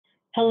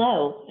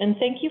Hello, and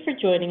thank you for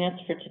joining us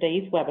for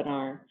today's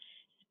webinar,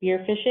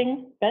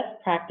 Spear-phishing,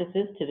 Best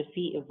Practices to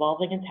Defeat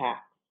Evolving Attacks.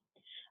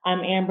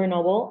 I'm Amber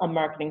Noble, a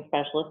marketing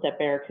specialist at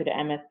Barracuda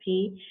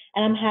MSP,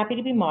 and I'm happy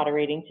to be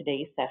moderating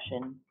today's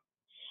session.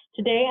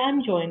 Today,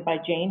 I'm joined by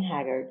Jane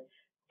Haggard,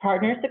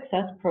 Partner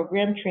Success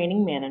Program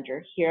Training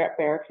Manager here at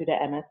Barracuda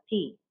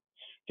MSP.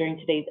 During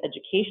today's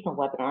educational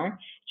webinar,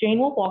 Jane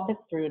will walk us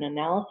through an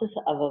analysis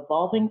of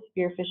evolving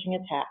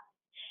spear-phishing attacks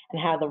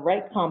and how the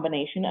right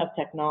combination of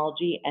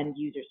technology and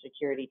user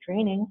security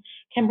training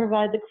can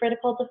provide the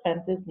critical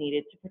defenses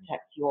needed to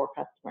protect your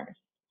customers.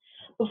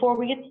 Before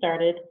we get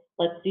started,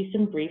 let's do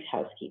some brief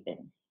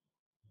housekeeping.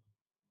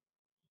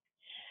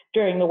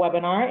 During the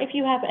webinar, if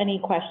you have any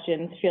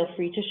questions, feel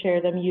free to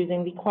share them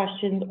using the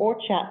questions or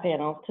chat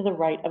panels to the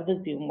right of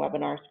the Zoom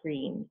webinar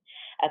screen.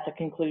 At the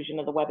conclusion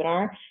of the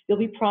webinar, you'll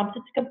be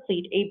prompted to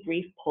complete a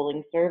brief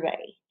polling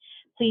survey.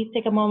 Please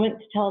take a moment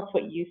to tell us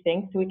what you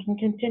think so we can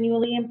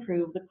continually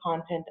improve the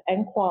content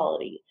and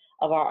quality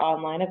of our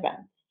online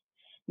events.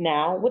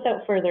 Now,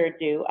 without further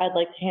ado, I'd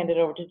like to hand it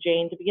over to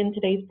Jane to begin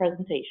today's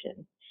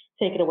presentation.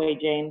 Take it away,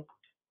 Jane.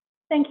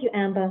 Thank you,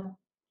 Amber.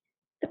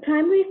 The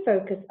primary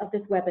focus of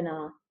this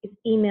webinar is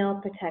email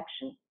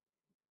protection.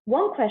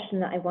 One question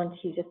that I want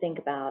you to think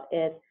about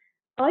is,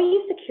 are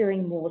you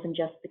securing more than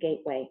just the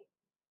gateway?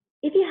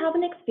 If you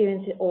haven't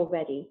experienced it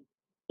already,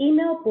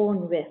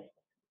 email-borne risks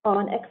are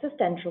an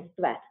existential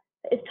threat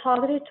that is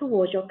targeted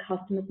towards your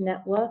customer's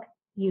network,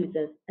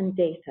 users, and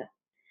data.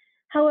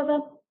 However,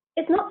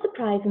 it's not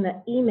surprising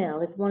that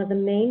email is one of the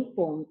main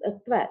forms of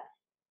threats.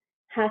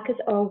 Hackers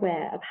are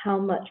aware of how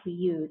much we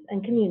use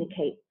and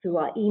communicate through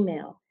our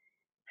email.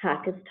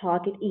 Hackers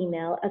target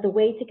email as a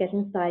way to get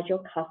inside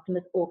your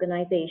customer's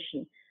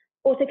organization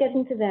or to get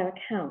into their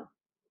account.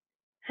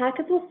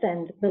 Hackers will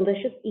send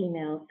malicious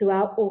emails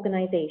throughout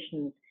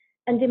organizations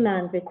and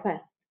demand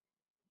requests.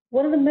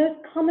 One of the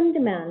most common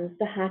demands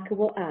the hacker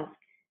will ask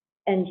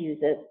end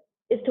users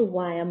is to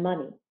wire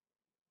money.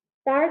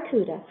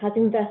 Barracuda has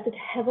invested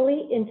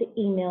heavily into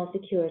email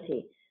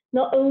security.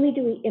 Not only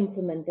do we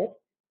implement it,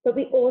 but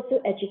we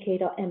also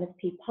educate our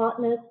MSP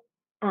partners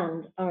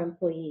and our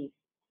employees.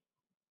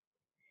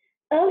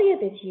 Earlier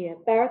this year,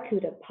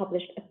 Barracuda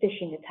published a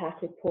phishing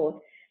attack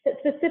report that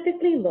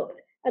specifically looked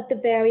at the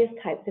various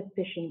types of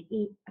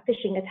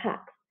phishing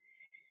attacks.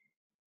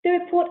 The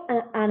report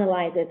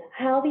analyzes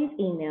how these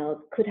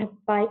emails could have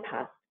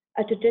bypassed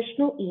a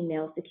traditional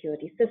email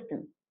security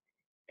system.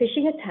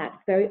 Phishing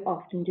attacks very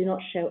often do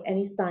not show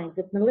any signs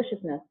of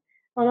maliciousness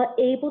and are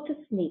able to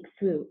sneak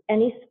through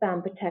any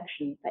spam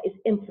protection that is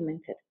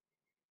implemented.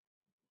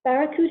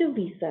 Barracuda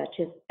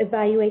researchers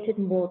evaluated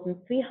more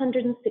than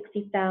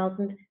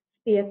 360,000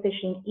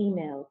 spear-phishing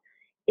emails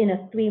in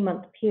a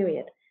 3-month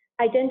period,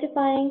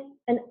 identifying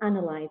and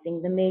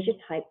analyzing the major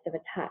types of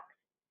attacks.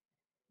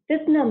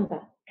 This number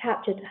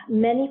captured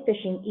many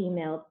phishing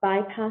emails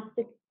bypassing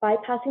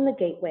the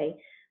gateway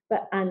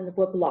and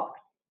were blocked.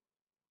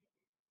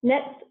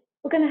 Next,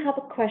 we're going to have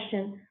a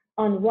question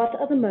on what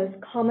are the most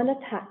common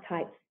attack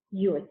types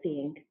you are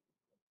seeing.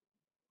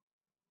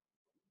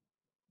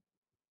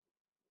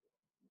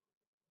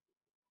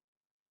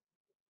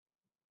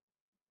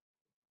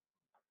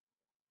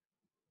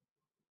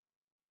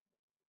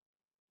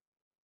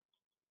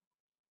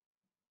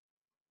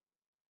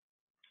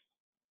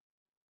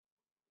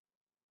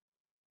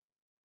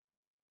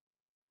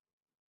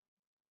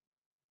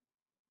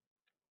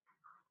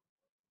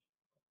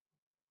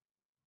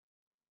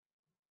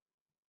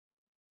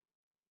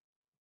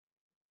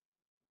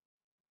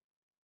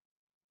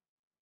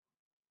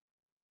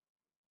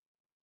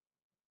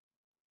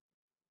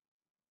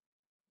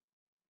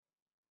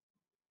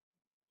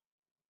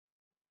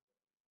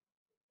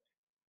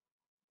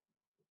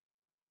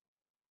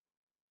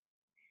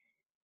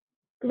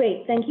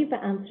 Great, thank you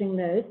for answering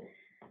those.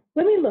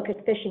 When we look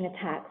at phishing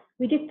attacks,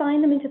 we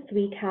define them into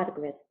 3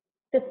 categories.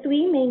 The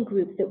 3 main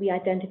groups that we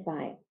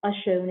identify are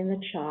shown in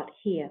the chart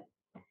here.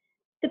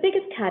 The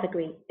biggest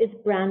category is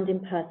brand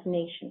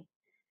impersonation.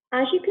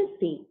 As you can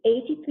see,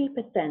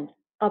 83%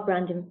 are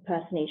brand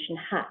impersonation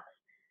hacks.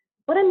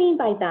 What I mean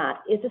by that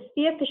is the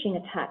spear-phishing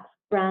attacks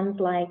brands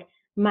like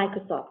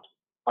Microsoft,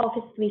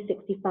 Office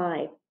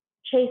 365,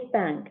 Chase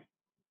Bank,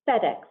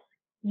 FedEx,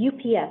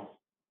 UPS,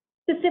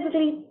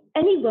 specifically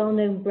any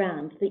well-known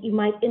brand that you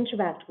might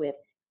interact with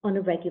on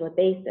a regular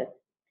basis.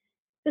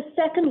 The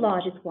second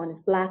largest one is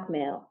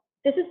blackmail.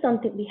 This is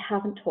something we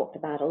haven't talked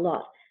about a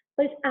lot,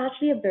 but it's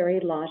actually a very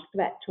large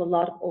threat to a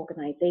lot of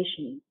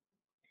organizations.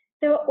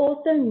 These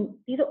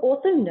are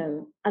also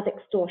known as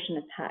extortion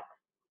attacks.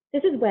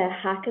 This is where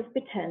hackers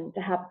pretend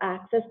to have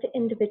access to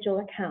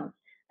individual accounts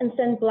and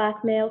send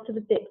blackmail to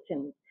the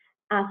victims,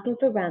 asking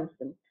for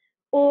ransom,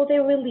 or they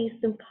release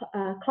some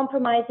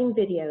compromising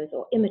videos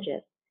or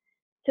images.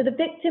 To the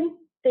victim,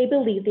 they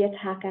believe the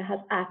attacker has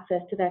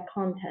access to their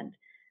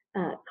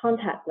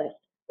contact list,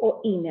 or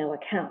email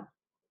account.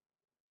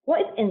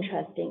 What is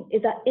interesting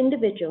is that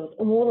individuals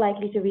are more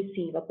likely to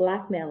receive a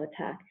blackmail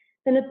attack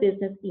than a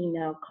business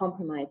email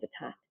compromise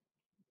attack.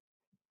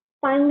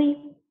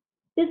 Finally,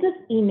 business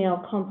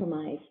email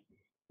compromise.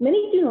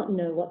 Many do not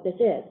know what this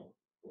is.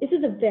 This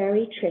is a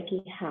very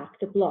tricky hack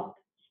to block,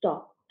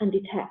 stop, and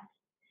detect.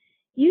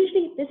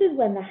 Usually, this is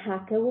when the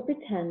hacker will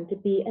pretend to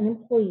be an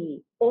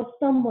employee or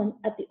someone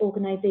at the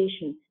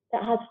organization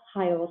that has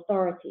higher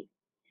authority.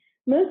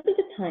 Most of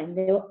the time,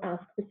 they will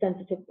ask for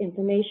sensitive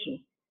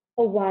information,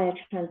 a wire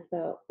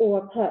transfer or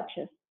a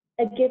purchase,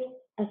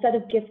 a set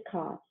of gift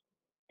cards.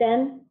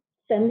 Then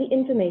send the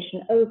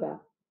information over.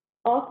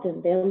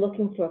 Often, they're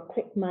looking for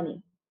quick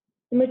money.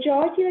 The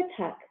majority of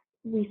attacks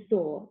we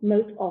saw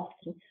most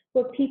often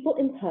were people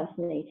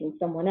impersonating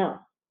someone else.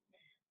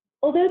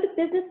 Although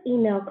the business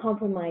email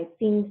compromise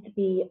seems to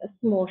be a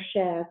small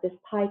share of this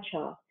pie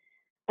chart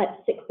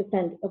at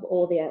 6% of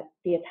all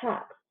the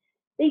attacks,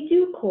 they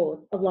do cause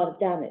a lot of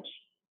damage.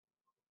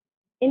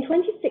 In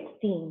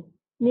 2016,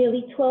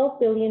 nearly $12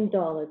 billion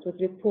was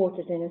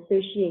reported in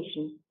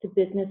association to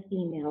business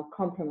email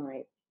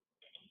compromise.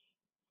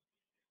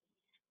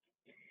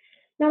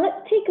 Now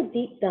let's take a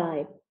deep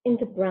dive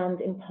into brand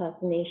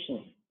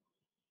impersonation.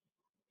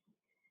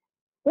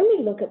 When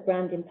we look at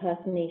brand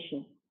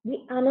impersonation,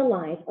 we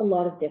analyze a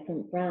lot of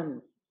different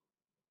brands.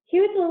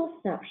 Here's a little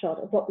snapshot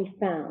of what we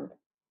found.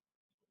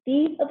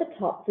 These are the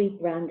top 3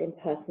 brand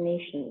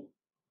impersonations.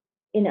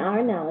 In our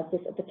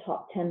analysis of the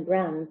top 10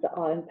 brands that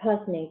are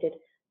impersonated,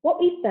 what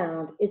we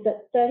found is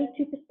that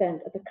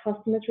 32% of the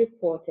customers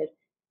reported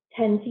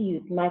tend to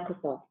use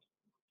Microsoft.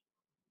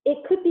 It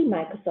could be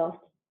Microsoft,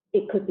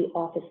 it could be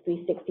Office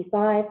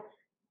 365,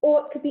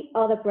 or it could be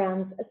other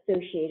brands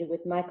associated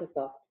with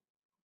Microsoft.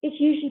 It's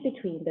usually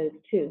between those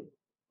two.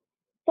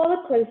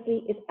 Followed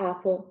closely is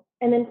Apple,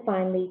 and then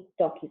finally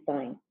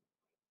DocuSign.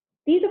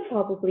 These are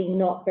probably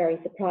not very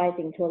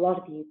surprising to a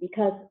lot of you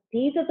because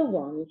these are the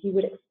ones you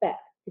would expect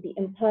to be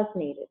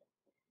impersonated.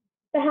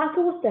 The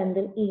hacker will send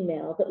an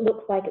email that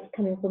looks like it's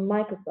coming from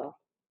Microsoft,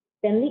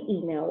 then the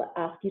email will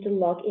ask you to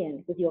log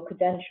in with your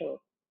credentials.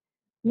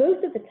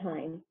 Most of the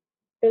time,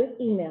 those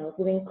emails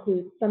will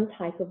include some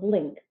type of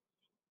link.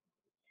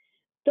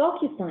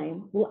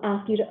 DocuSign will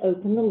ask you to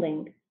open the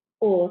link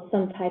or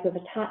some type of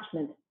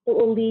attachment that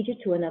will lead you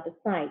to another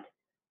site,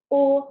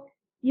 or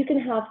you can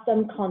have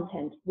some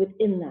content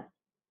within that.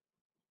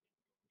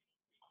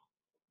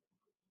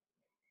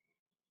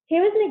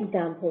 Here is an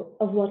example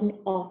of what an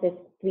Office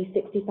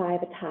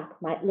 365 attack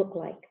might look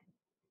like.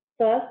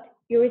 First,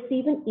 you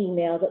receive an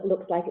email that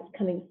looks like it's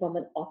coming from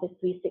an Office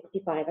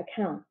 365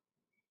 account.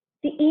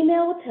 The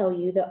email will tell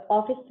you that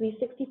Office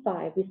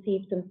 365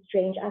 received some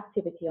strange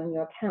activity on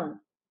your account.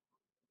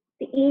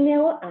 The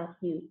email will ask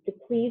you to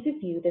please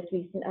review this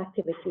recent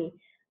activity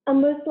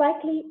and most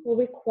likely will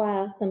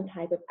require some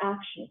type of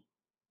action.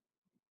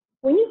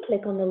 When you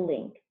click on the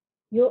link,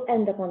 you'll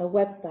end up on a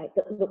website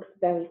that looks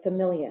very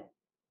familiar.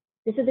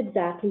 This is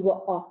exactly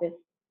what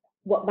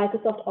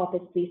Microsoft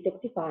Office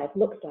 365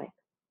 looks like.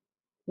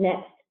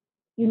 Next,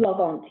 you log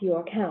on to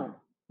your account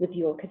with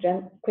your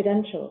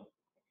credentials.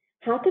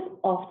 Hackers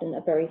often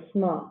are very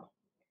smart.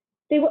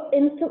 They will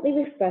instantly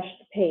refresh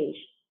the page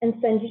and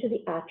send you to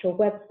the actual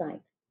website.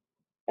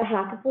 The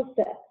hackers will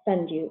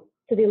send you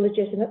to the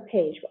legitimate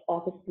page for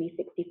Office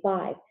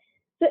 365,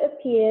 so it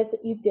appears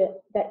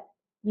that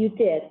you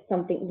did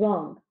something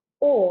wrong,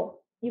 or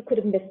you could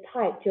have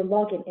mistyped your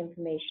login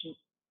information.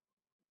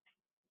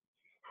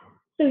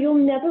 So you'll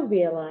never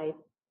realize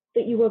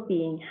that you are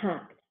being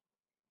hacked.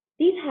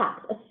 These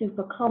hacks are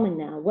super common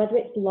now, whether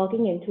it's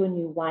logging into a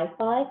new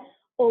Wi-Fi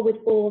or with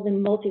all the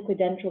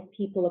multi-credential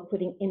people are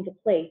putting into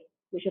place,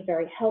 which are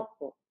very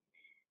helpful.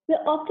 We're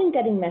often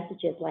getting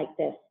messages like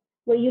this,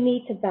 where you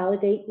need to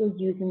validate your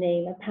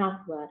username and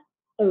password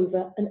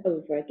over and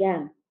over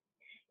again.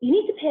 You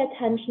need to pay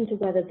attention to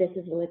whether this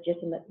is a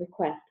legitimate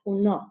request or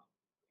not.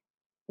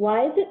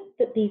 Why is it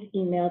that these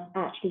emails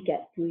actually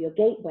get through your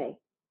gateway?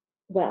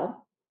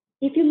 Well,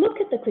 if you look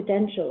at the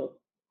credentials,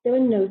 there are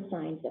no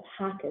signs of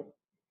hackers.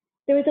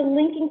 There is a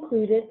link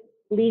included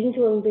leading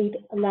to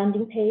a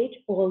landing page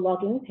or a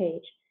login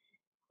page.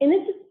 In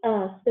this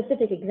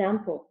specific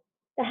example,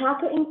 the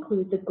hacker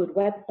includes a good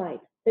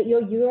website that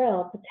your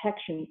URL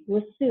protection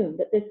will assume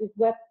that this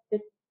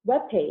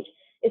web page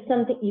is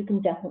something you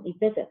can definitely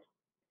visit.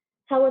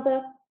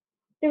 However,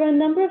 there are a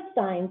number of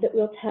signs that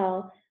will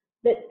tell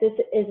that this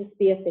is a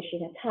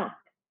spear-phishing attack.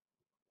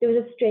 There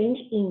is a strange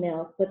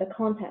email with the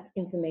contact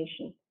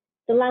information.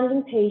 The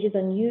landing page is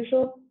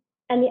unusual,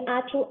 and the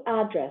actual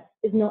address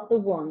is not the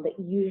one that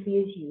usually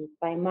is used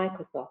by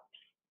Microsoft.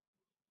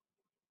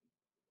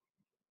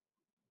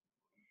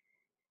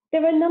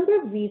 There are a number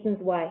of reasons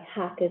why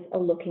hackers are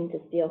looking to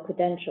steal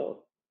credentials.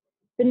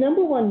 The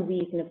number one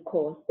reason, of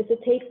course, is to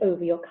take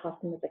over your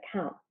customer's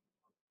account.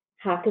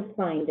 Hackers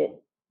find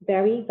it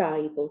very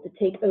valuable to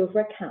take over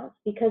accounts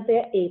because they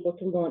are able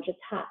to launch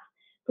attacks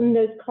from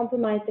those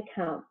compromised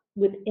accounts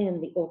within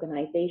the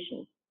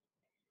organization.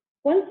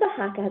 Once the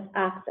hacker has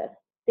access,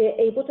 they are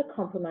able to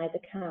compromise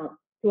accounts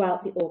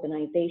throughout the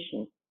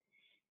organization.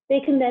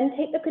 They can then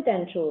take the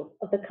credentials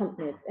of the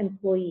company's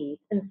employees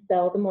and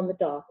sell them on the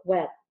dark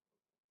web.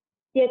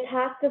 The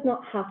attack does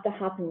not have to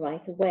happen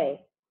right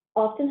away.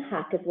 Often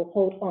hackers will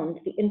hold on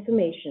to the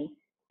information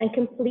and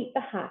complete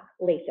the hack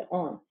later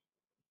on.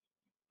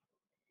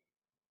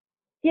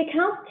 The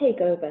account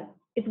takeover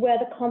is where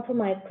the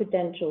compromised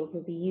credentials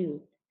will be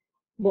used.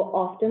 More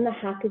often, the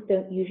hackers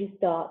don't usually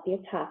start the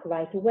attack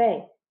right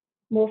away.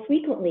 More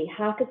frequently,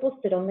 hackers will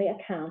sit on the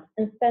account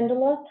and spend a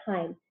lot of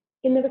time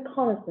in the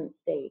reconnaissance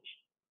stage.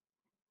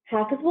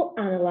 Hackers will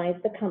analyze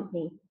the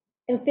company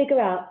and figure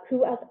out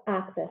who has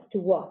access to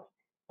what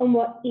and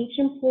what each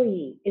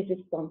employee is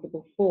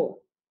responsible for.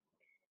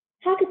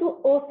 Hackers will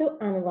also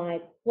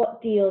analyze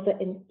what deals are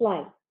in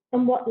flight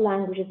and what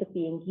languages are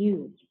being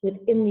used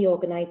within the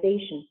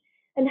organization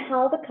and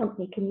how the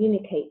company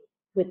communicates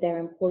with their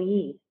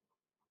employees.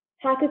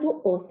 Hackers will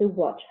also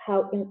watch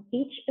how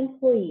each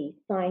employee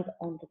signs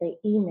onto their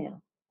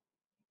email.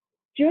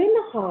 During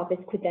the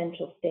harvest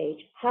credential stage,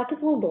 hackers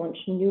will launch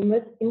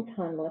numerous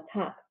internal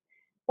attacks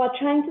while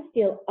trying to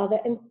steal other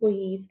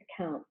employees'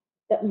 accounts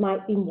that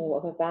might be more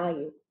of a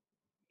value.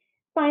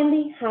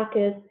 Finally,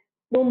 hackers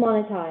will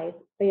monetize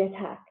the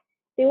attack.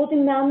 They will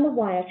demand the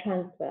wire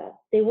transfer.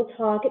 They will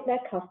target their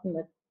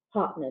customers,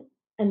 partners,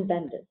 and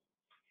vendors.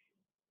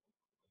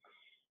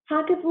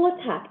 Hackers will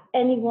attack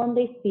anyone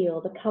they feel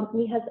the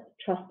company has a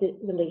trusted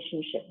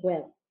relationship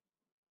with.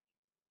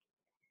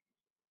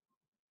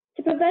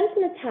 To prevent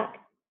an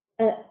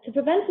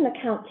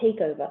account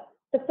takeover,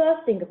 the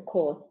first thing, of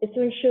course, is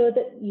to ensure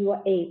that you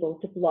are able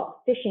to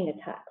block phishing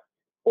attacks,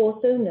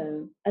 also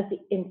known as the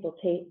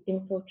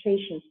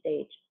infiltration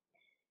stage.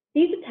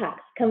 These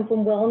attacks come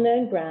from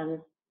well-known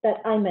brands that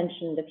I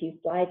mentioned a few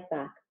slides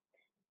back.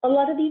 A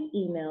lot of these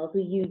emails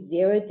will use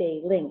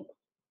zero-day links.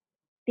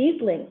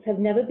 These links have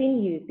never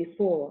been used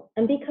before,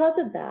 and because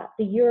of that,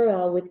 the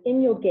URL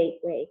within your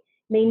gateway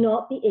may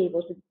not be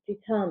able to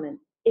determine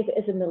if it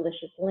is a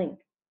malicious link.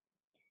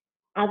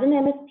 As an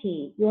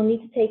MSP, you'll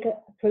need to take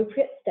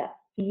appropriate steps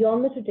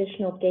beyond the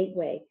traditional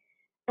gateway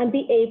and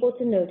be able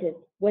to notice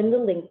when the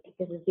link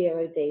is a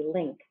zero-day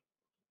link.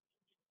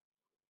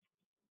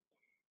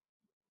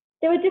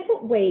 There are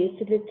different ways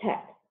to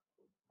detect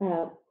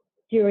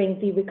during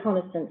the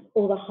reconnaissance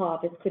or the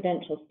harvest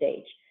credential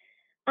stage.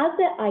 As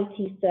their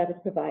IT service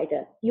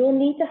provider, you'll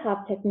need to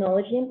have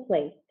technology in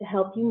place to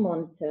help you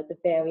monitor the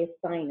various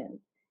sign-ins.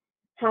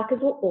 Hackers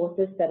will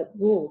also set up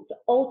rules to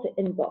alter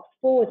inbox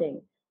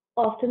forwarding.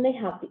 Often they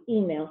have the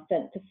email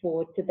sent to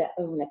forward to their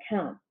own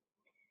account.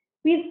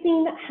 We have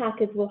seen that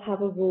hackers will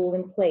have a rule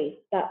in place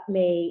that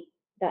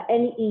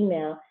any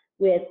email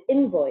with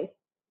invoice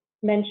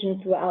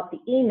mentioned throughout the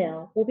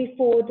email will be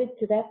forwarded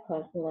to their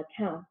personal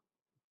account.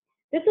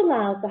 This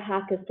allows the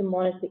hackers to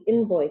monitor the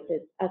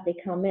invoices as they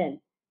come in,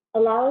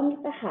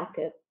 allowing the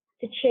hackers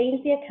to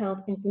change the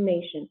account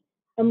information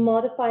and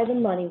modify the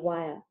money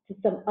wire to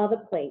some other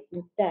place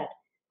instead,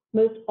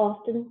 most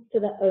often to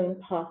their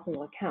own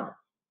personal account.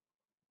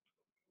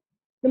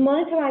 The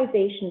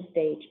monetization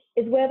stage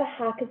is where the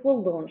hackers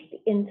will launch the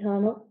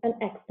internal and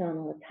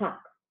external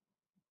attacks.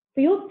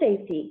 For your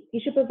safety, you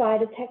should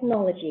provide a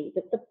technology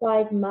that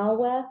supplies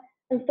malware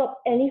and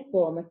stops any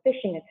form of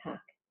phishing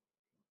attack.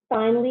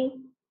 Finally,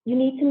 you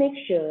need to make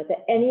sure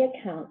that any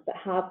accounts that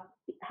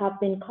have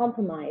been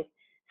compromised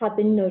have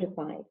been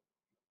notified.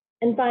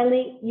 And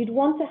finally, you'd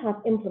want to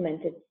have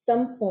implemented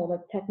some form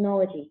of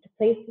technology in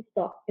place to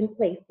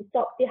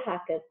stop the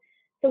hackers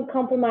from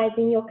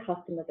compromising your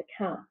customers'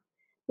 accounts,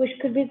 which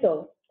could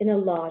result in a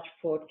large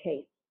fraud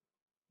case.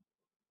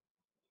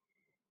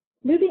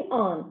 Moving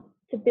on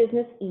to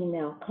business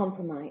email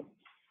compromise.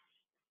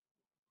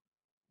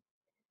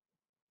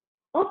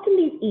 Often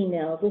these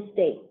emails will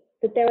state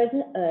that there is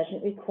an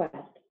urgent request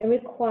and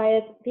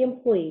requires the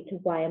employee to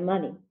wire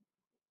money.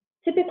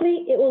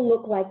 Typically, it will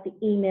look like the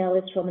email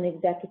is from an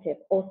executive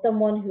or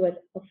someone who has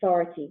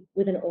authority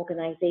with an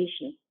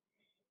organization.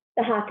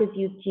 The hackers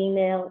use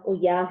Gmail or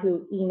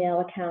Yahoo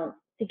email accounts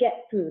to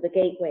get through the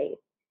gateways.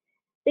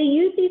 They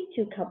use these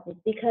two companies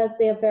because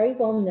they are very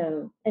well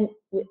known and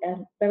with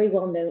very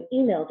well known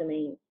email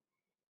domains.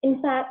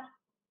 In fact,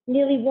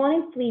 nearly 1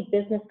 in 3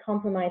 business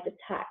compromise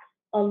attacks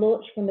are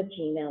launched from a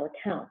Gmail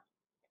account.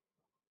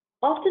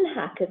 Often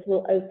hackers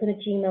will open a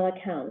Gmail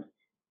account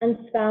and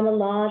spam a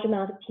large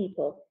amount of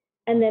people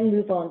and then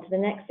move on to the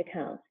next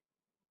account.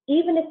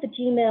 Even if the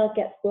Gmail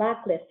gets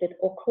blacklisted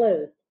or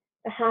closed,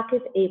 the hacker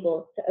is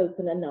able to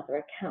open another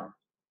account.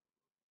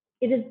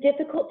 It is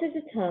difficult to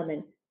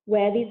determine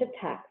where these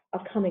attacks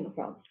are coming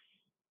from.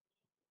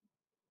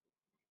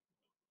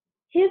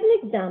 Here's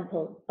an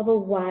example of a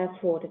wire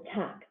fraud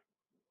attack.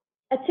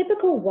 A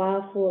typical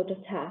wire fraud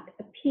attack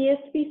appears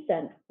to be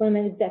sent from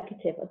an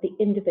executive of the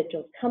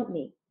individual's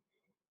company.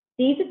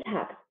 These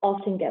attacks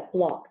often get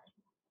blocked.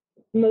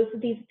 Most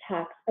of these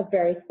attacks are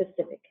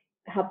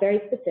have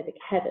very specific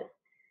headers.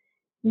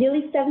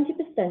 Nearly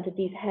 70% of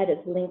these headers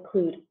will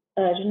include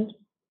urgent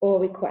or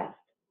request,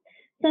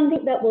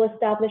 something that will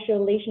establish a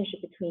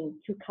relationship between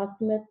two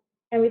customers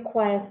and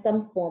require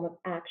some form of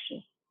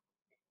action.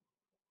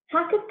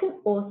 Hackers can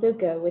also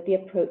go with the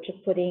approach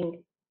of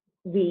putting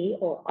 "we"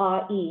 or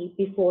 "re"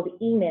 before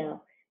the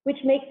email, which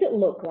makes it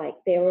look like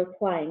they are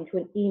replying to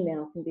an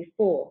email from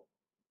before.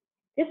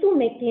 This will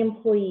make the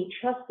employee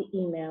trust the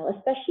email,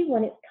 especially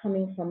when it's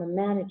coming from a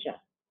manager.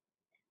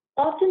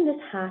 Often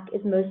this hack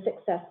is most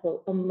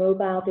successful on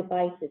mobile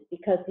devices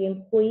because the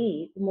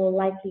employees are more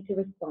likely to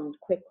respond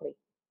quickly.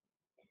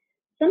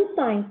 Some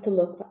signs to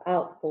look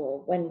out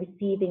for when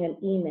receiving an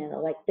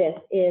email like this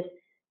is,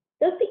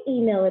 does the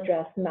email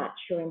address match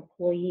your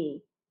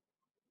employee?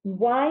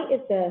 Why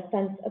is there a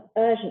sense of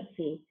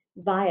urgency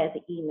via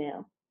the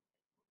email?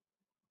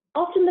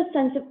 Often the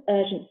sense of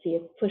urgency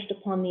is pushed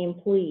upon the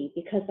employee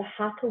because the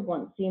hacker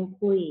wants the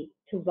employee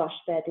to rush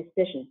their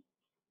decision.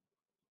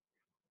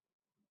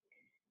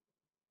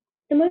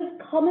 The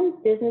most common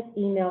business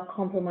email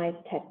compromise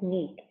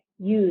technique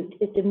used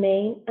is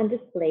domain and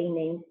display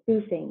name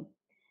spoofing.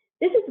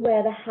 This is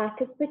where the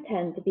hackers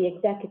pretend to be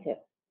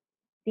executives.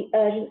 The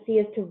urgency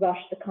is to rush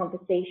the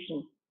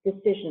conversation,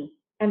 decision,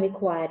 and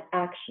required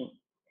action.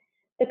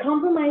 The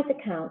compromised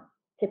accounts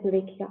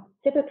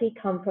typically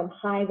come from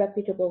high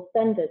reputable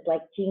senders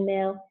like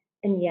Gmail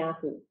and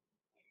Yahoo.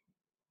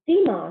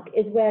 DMARC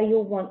is where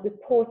you'll want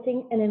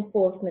reporting and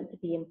enforcement to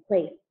be in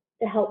place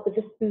to help with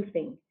the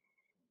spoofing.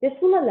 This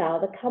will allow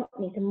the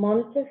company to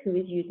monitor who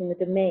is using the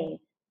domain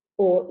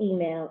or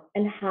email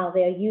and how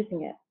they are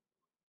using it.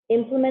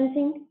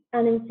 Implementing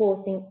and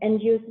enforcing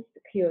end-user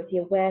security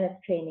awareness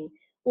training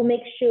will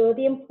make sure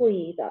the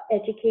employees are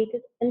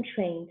educated and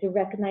trained to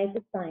recognize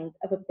the signs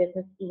of a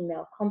business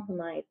email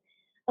compromise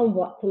and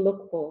what to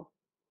look for.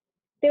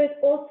 There is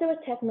also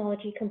a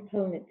technology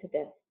component to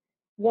this,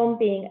 one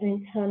being an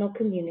internal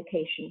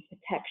communication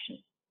protection.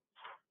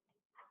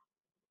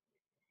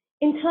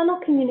 Internal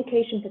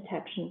communication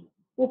protection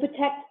will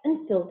protect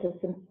and filter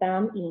some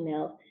spam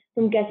emails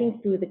from getting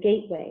through the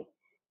gateway.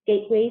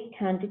 Gateways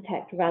can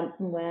detect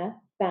ransomware,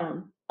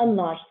 spam, and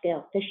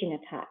large-scale phishing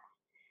attacks.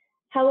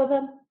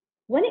 However,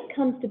 when it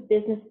comes to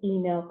business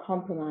email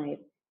compromise,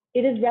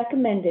 it is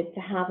recommended to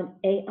have an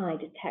AI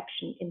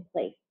detection in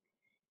place.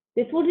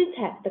 This will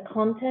detect the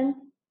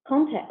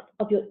context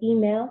of your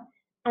email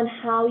and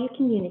how you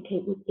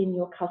communicate within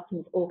your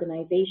customer's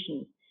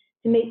organization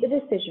to make the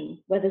decision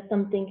whether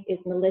something is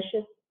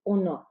malicious or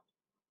not.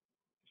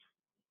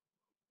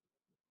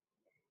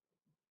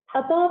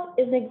 Above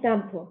is an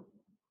example.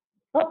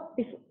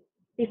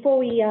 Before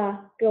we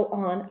go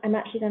on, I'm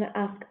actually going to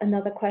ask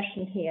another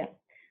question here.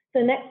 So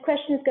the next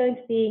question is going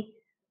to be,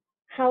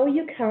 how are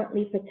you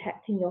currently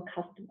protecting your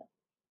customers?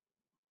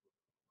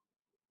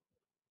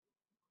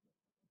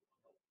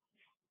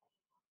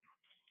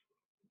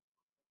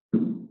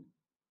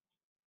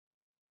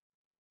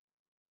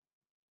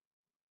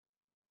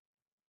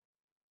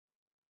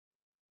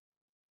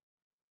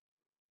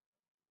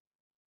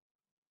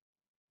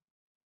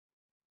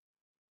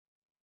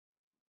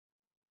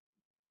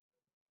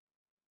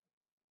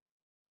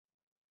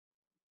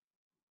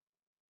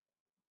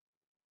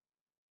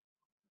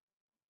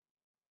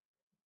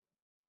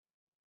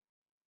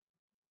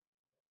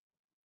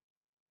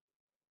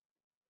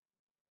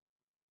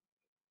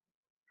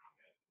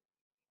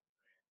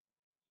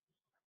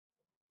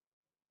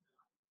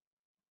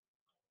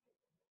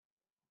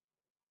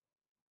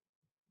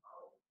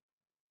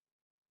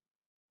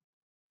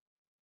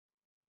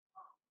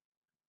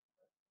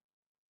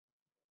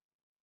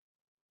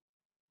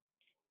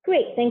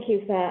 Great, thank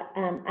you for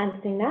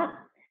answering that.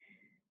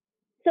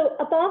 So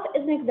above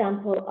is an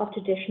example of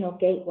traditional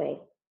gateway.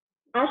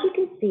 As you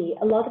can see,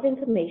 a lot of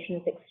information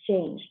is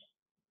exchanged.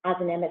 As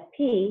an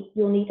MSP,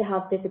 you'll need to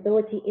have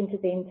visibility into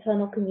the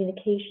internal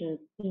communications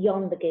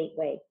beyond the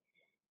gateway.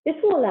 This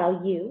will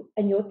allow you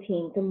and your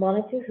team to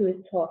monitor who is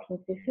talking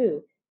to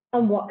who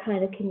and what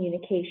kind of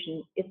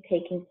communication is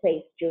taking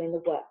place during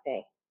the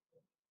workday.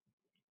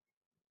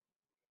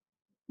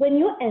 When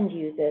your end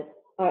users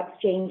are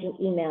exchanging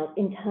emails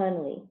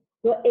internally,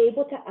 you're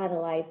able to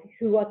analyze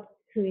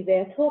who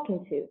they're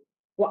talking to,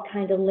 what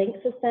kind of links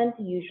are sent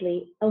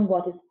usually, and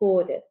what is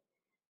forwarded.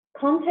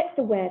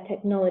 Context-aware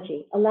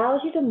technology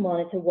allows you to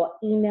monitor what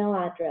email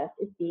address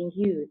is being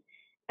used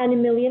and a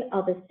million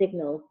other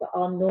signals that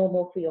are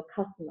normal for your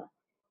customer.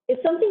 If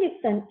something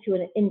is sent to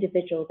an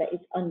individual that is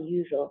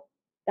unusual,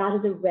 that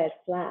is a red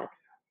flag.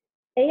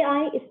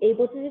 AI is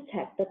able to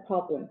detect the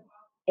problem.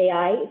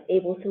 AI is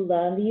able to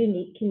learn the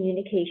unique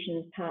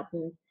communications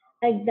patterns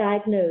and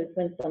diagnose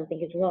when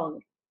something is wrong.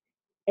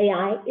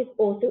 AI is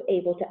also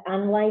able to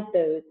analyze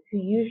those who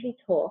usually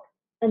talk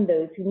and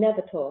those who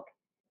never talk,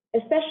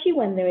 especially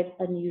when there is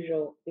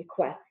unusual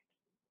requests.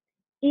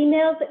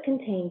 Emails that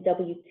contain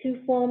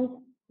W-2 forms,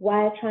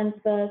 wire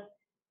transfers,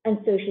 and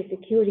social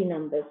security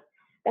numbers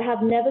that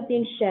have never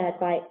been shared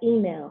by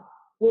email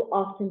will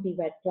often be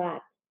red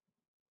flags.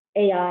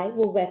 AI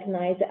will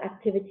recognize the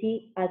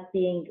activity as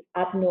being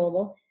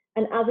abnormal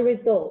and as a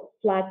result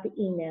flag the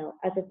email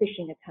as a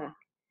phishing attack.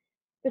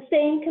 The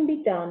same can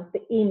be done for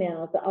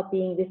emails that are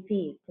being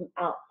received from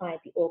outside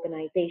the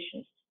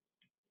organization.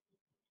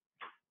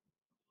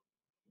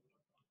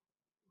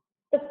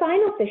 The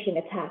final phishing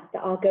attack that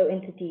I'll go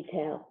into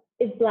detail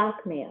is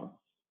blackmail.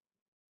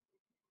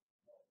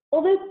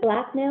 Although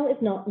blackmail is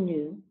not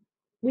new,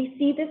 we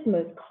see this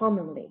most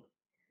commonly.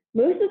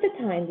 Most of the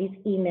time, these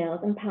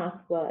emails and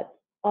passwords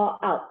are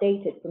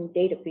outdated from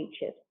data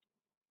breaches.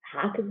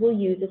 hackers will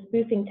use a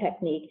spoofing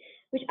technique,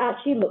 which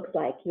actually looks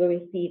like you're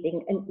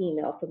receiving an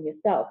email from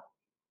yourself.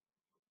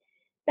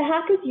 The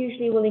hackers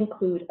usually will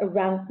include a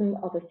ransom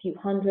of a few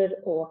hundred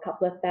or a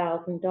couple of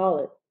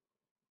 $1,000s.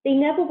 They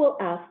never will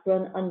ask for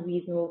an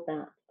unreasonable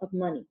amount of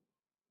money.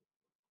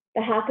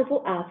 The hackers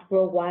will ask for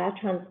a wire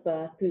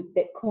transfer through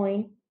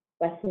Bitcoin,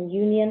 Western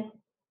Union,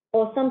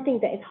 or something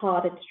that is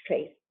harder to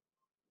trace.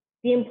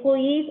 The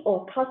employees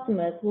or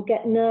customers will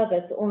get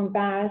nervous or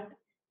embarrassed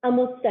and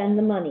will send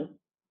the money.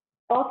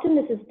 Often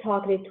this is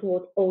targeted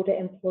towards older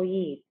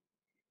employees.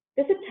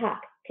 This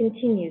attack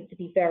continues to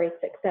be very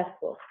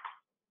successful.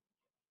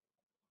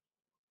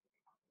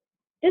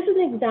 This is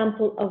an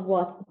example of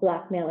what a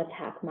blackmail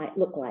attack might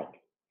look like.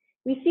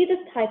 We see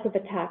this type of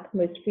attack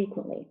most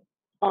frequently.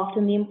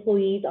 Often the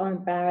employees are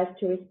embarrassed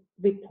to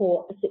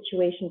report a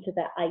situation to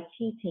their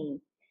IT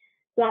team.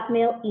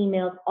 Blackmail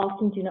emails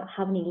often do not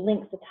have any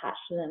links attached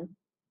to them.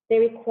 They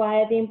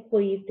require the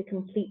employees to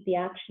complete the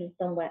action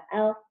somewhere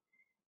else,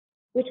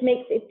 which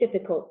makes it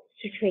difficult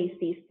to trace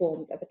these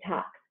forms of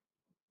attack.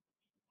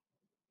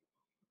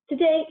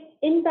 Today,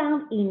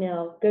 inbound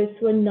email goes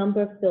through a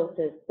number of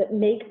filters that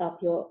make up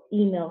your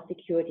email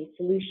security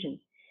solution.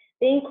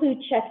 They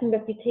include checking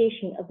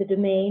reputation of the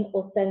domain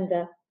or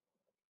sender,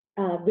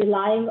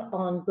 relying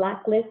on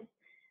blacklists.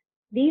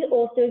 These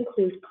also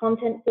include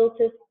content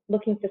filters,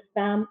 looking for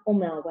spam or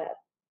malware.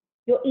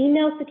 Your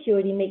email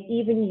security may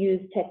even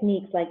use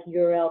techniques like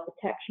URL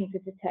protection to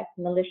detect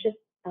malicious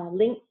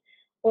links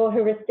or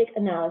heuristic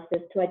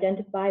analysis to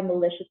identify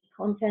malicious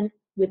content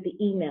with the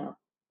email.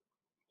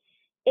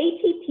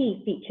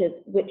 ATP features,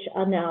 which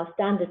are now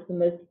standard for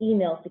most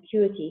email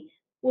security,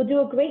 will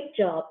do a great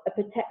job of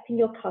protecting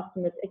your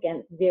customers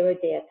against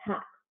zero-day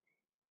attacks.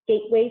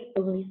 Gateways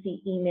only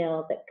see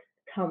emails that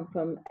come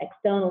from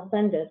external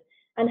senders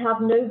and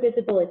have no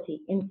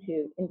visibility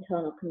into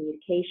internal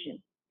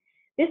communication.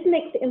 This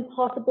makes it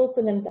impossible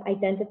for them to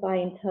identify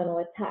internal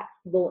attacks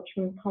launched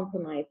from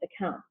compromised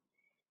accounts.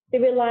 They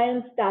rely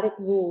on static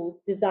rules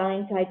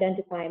designed to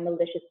identify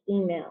malicious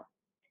emails.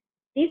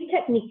 These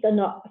techniques are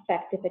not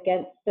effective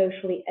against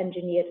socially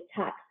engineered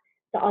attacks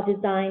that are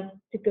designed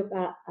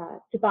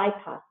to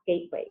bypass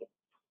gateways.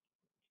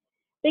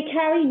 They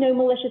carry no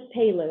malicious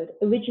payload,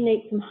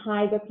 originate from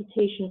high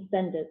reputation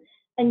senders,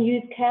 and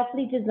use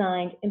carefully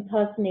designed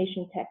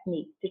impersonation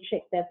techniques to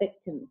trick their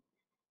victims.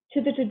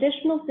 To the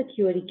traditional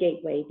security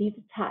gateway, these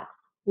attacks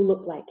will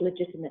look like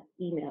legitimate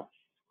emails.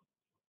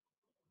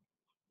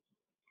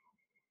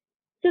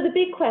 So the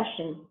big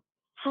question,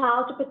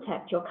 how to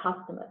protect your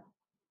customers?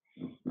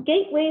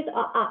 Gateways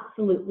are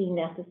absolutely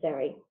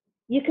necessary.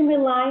 You can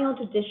rely on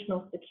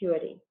traditional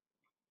security.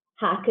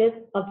 Hackers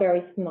are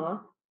very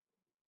smart.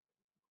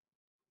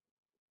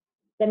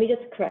 Let me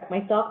just correct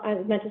myself. I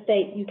was meant to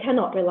say you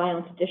cannot rely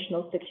on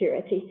traditional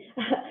security.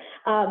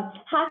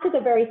 Hackers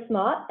are very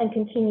smart and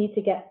continue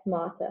to get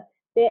smarter.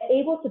 They're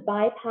able to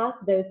bypass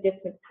those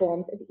different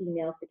forms of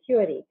email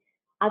security.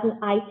 As an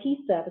IT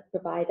service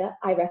provider,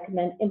 I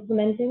recommend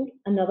implementing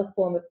another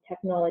form of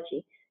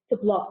technology to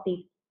block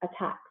these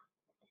attacks.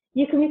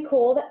 You can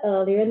recall that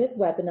earlier in this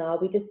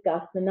webinar, we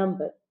discussed the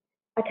numbers.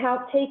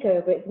 Account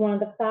takeover is one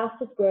of the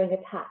fastest growing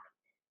attacks.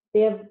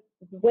 They are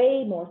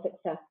way more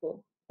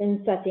successful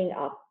than setting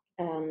up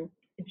a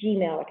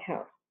Gmail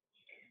account.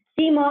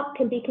 DMARC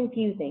can be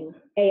confusing.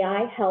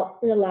 AI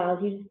helps and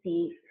allows you to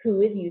see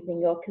who is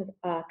using your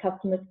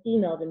customer's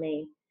email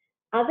domain.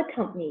 As a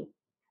company,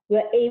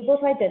 we're able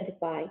to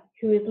identify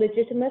who is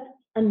legitimate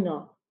and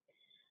not.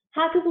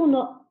 Hackers will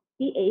not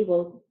be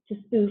able to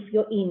spoof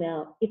your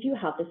email if you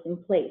have this in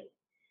place.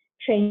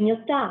 Train your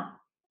staff,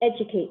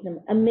 educate them,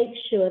 and make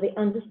sure they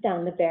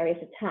understand the various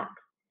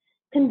attacks.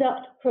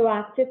 Conduct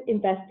proactive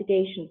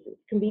investigations that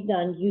can be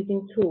done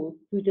using tools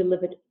through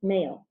delivered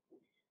mail.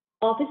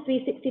 Office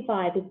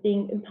 365 is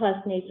being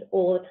impersonated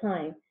all the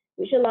time,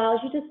 which allows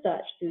you to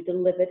search through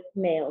delivered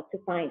mail to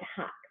find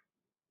hacks.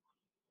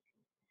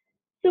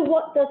 So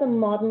what does a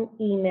modern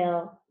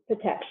email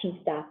protection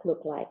stack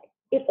look like?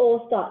 It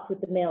all starts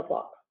with the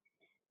mailbox.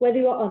 Whether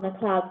you're on a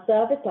cloud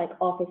service like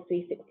Office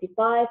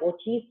 365 or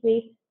G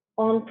Suite,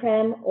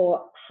 on-prem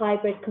or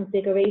hybrid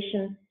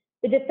configuration,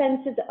 the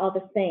defenses are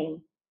the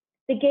same.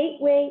 The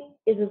gateway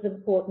is as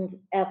important as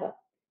ever,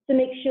 so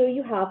make sure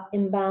you have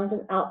inbound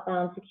and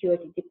outbound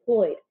security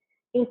deployed,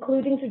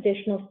 including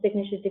traditional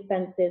signature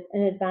defenses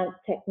and advanced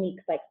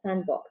techniques like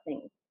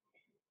sandboxing.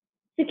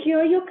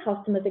 Secure your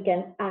customers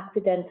against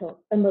accidental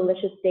and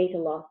malicious data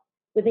loss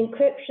with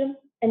encryption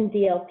and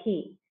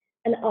DLP,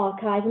 and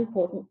archive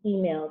important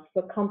emails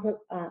for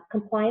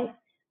compliance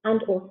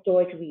and or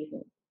storage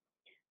reasons.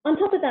 On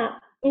top of that,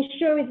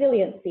 ensure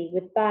resiliency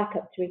with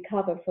backup to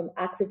recover from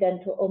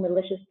accidental or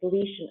malicious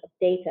deletion of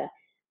data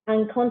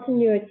and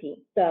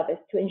continuity service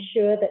to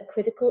ensure that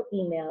critical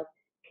emails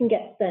can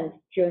get sent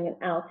during an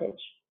outage.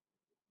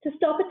 To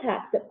stop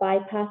attacks that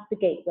bypass the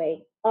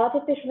gateway,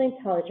 artificial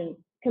intelligence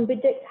can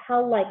predict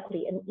how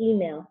likely an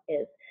email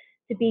is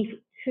to be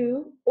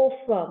to or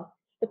from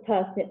the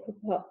person it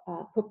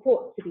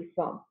purports to be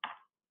from.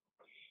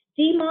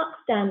 DMARC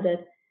standard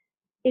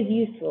is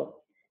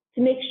useful,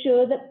 to make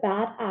sure that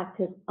bad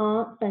actors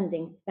aren't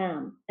sending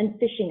spam and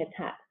phishing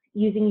attacks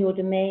using your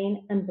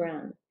domain and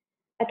brand.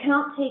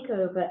 Account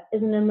takeover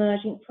is an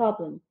emerging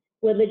problem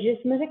where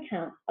legitimate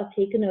accounts are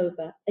taken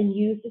over and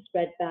used to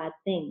spread bad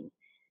things.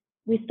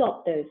 We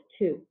stop those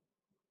too.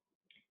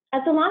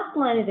 As the last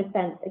line of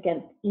defense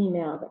against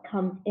email that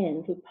comes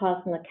in through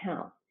personal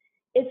accounts,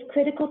 it's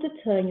critical to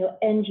turn your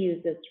end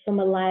users from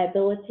a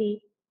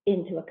liability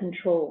into a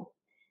control.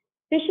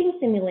 Phishing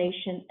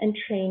simulation and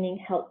training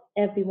helps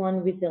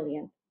everyone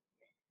resilient.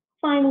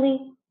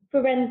 Finally,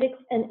 forensics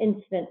and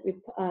incident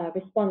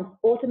response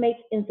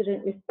automates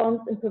incident response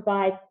and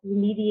provides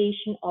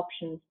remediation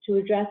options to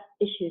address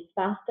issues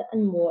faster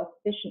and more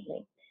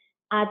efficiently.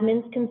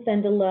 Admins can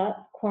send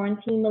alerts,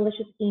 quarantine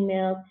malicious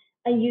emails,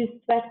 and use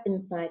threat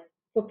insights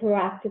for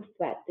proactive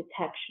threat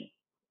detection.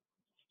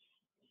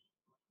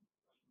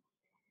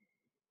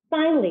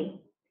 Finally,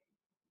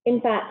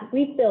 in fact,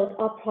 we've built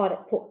our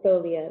product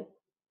portfolio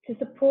to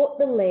support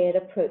the layered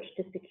approach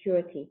to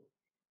security.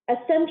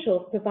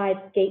 Essentials provides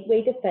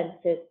gateway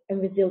defenses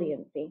and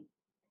resiliency.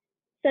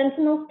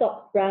 Sentinel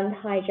stops brand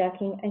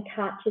hijacking and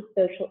catches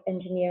social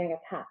engineering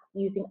attacks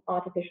using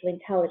artificial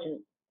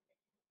intelligence.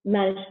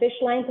 Managed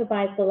Phishline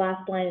provides the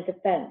last line of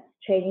defense,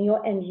 training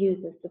your end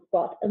users to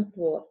spot and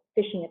thwart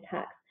phishing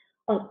attacks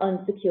on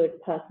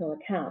unsecured personal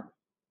accounts.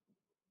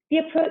 The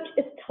approach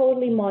is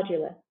totally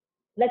modular,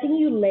 letting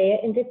you layer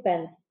in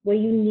defense where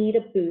you need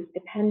a boost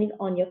depending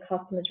on your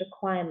customer's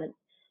requirements,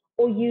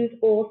 or use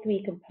all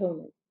three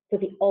components for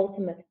the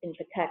ultimate in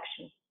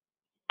protection.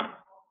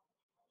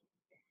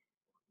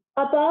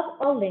 Above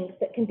are links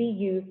that can be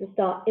used to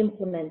start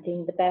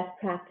implementing the best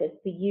practice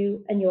for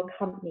you and your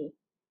company.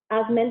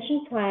 As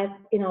mentioned prior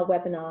in our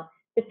webinar,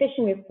 the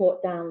phishing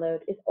report download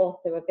is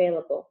also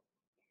available.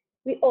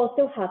 We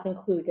also have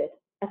included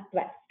a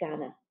threat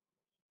scanner.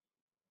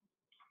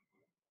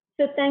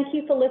 So thank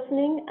you for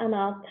listening, and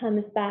I'll turn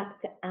this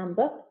back to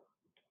Amber.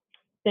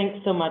 Thanks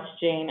so much,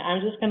 Jane.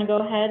 I'm just going to go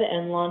ahead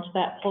and launch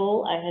that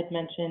poll I had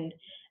mentioned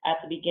at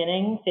the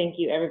beginning. Thank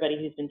you, everybody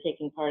who's been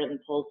taking part in the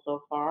poll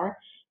so far.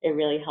 It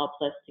really helps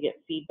us to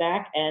get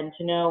feedback and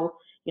to know,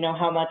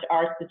 how much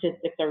our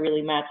statistics are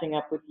really matching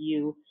up with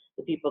you,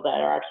 the people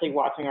that are actually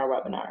watching our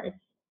webinars.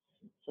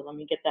 So let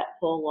me get that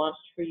poll launched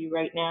for you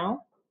right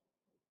now.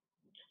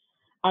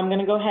 I'm going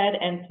to go ahead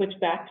and switch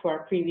back to our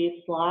previous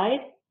slide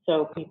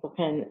so people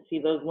can see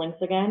those links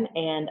again,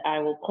 and I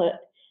will put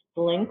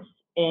the links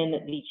in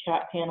the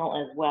chat panel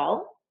as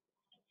well.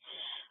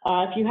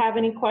 If you have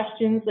any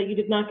questions that you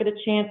did not get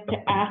a chance to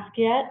ask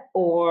yet,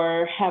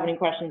 or have any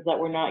questions that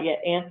were not yet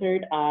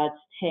answered,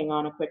 just hang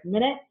on a quick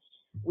minute.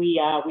 We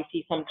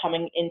see some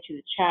coming into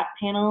the chat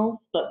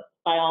panel, but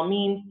by all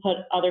means, put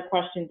other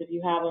questions if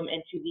you have them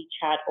into the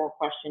chat or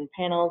question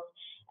panels,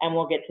 and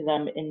we'll get to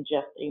them in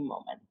just a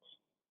moment.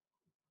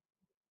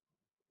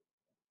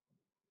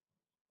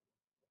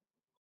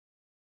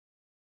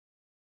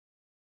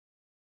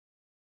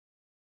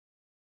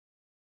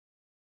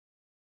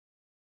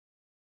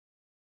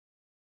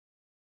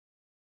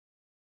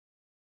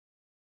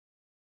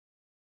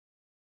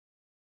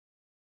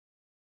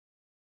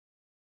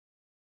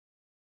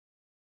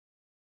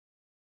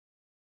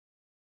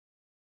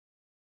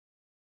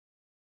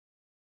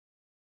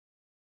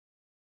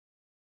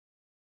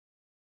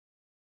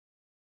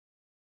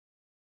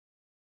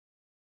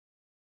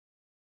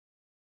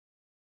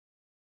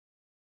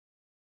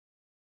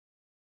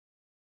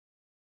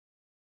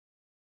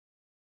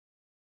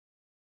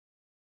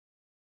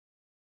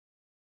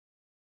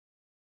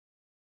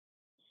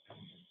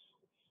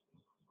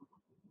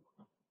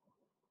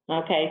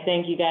 Okay,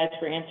 thank you guys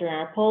for answering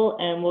our poll,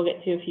 and we'll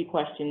get to a few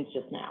questions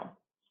just now.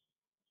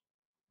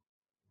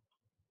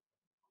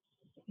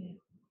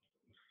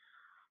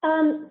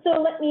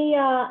 So let me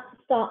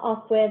start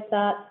off with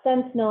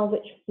Sentinel,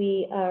 which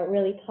we are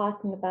really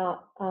talking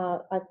about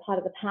as part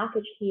of the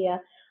package here,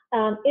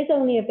 is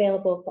only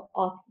available for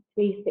Office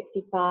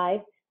 365.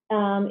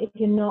 If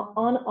you're not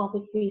on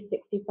Office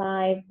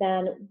 365,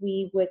 then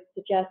we would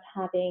suggest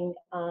having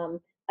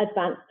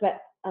advanced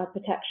threat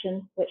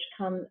protection, which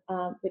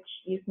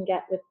you can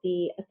get with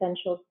the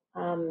essentials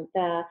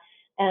there,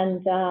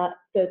 and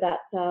so that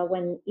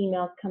when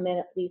emails come in,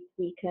 at least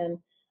we can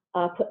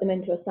put them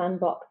into a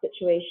sandbox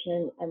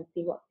situation and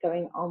see what's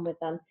going on with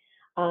them.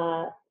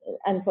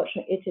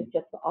 Unfortunately, it is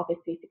just for Office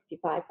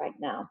 365 right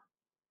now.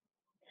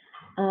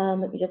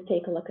 Let me just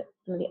take a look at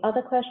some of the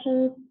other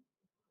questions.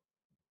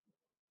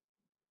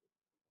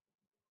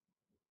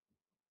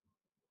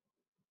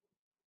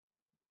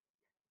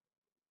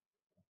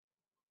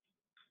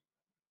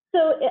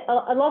 So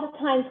a lot of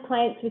times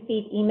clients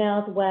receive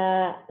emails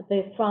where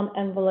the from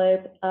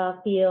envelope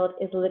field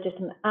is a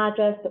legitimate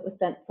address that was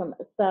sent from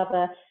a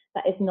server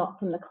that is not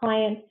from the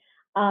client.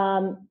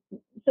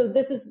 So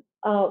this is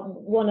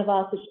one of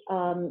our,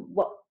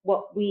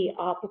 what we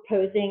are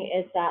proposing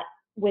is that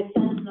with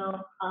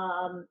Sentinel,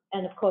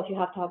 and of course you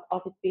have to have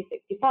Office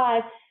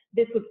 365,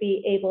 this would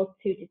be able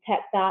to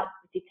detect that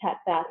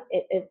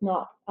it is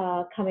not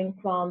coming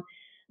from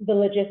the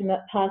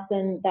legitimate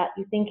person that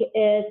you think it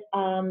is.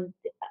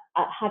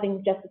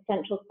 having just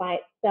essentials by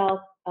itself,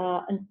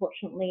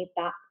 unfortunately,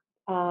 that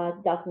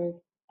doesn't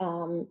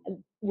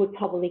would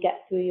probably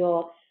get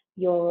through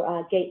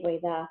your gateway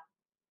there.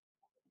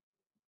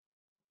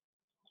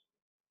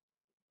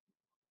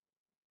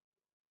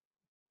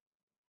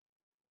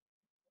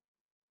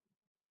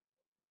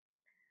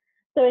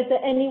 So is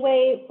there any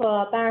way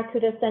for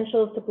Barracuda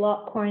Essentials to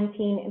block,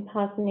 quarantine,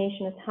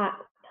 impersonation, attack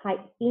type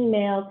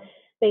emails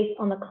based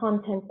on the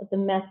content of the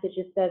message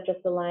instead of just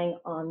relying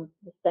on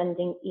the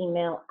sending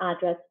email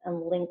address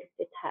and link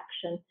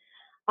detection?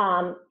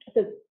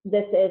 So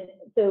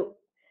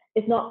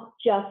it's not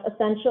just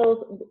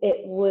Essentials.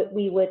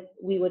 We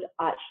would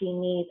actually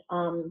need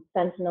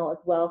Sentinel as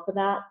well for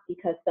that,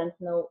 because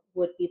Sentinel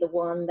would be the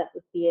one that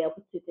would be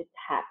able to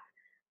detect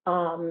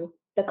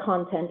the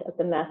content of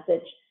the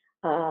message,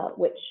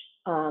 which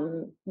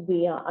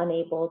we are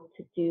unable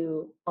to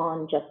do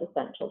on just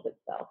Essentials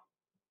itself.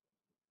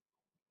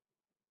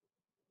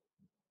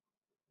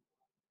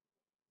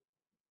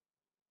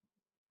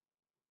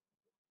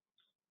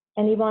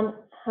 Anyone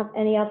have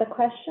any other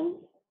questions?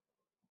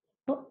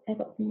 Oh, I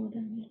got some more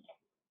down here.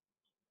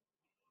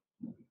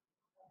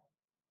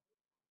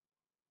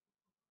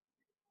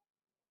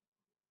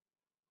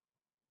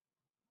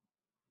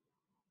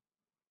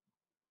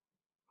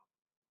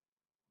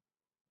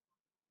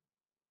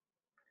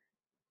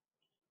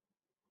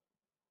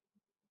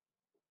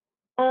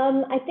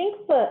 I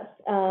think for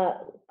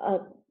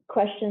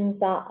questions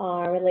that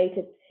are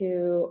related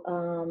to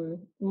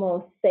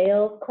more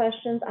sales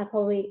questions, I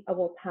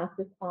will pass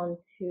this on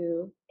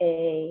to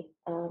a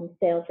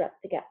sales rep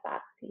to get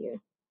back to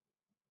you.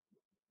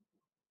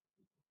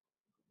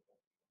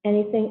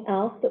 Anything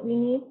else that we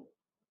need?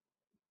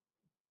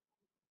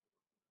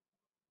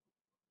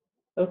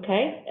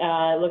 Okay,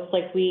 it looks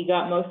like we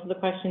got most of the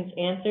questions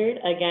answered.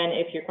 Again,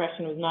 if your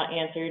question was not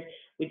answered,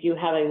 we do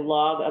have a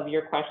log of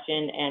your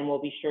question, and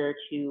we'll be sure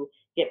to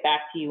get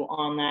back to you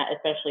on that,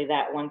 especially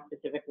that one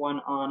specific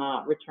one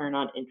on return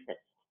on interest.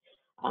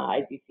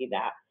 I do see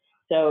that.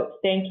 So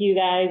thank you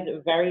guys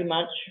very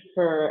much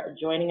for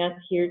joining us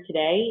here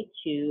today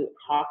to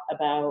talk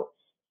about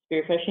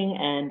spear phishing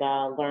and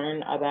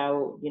learn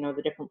about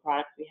the different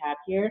products we have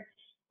here,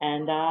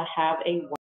 and have a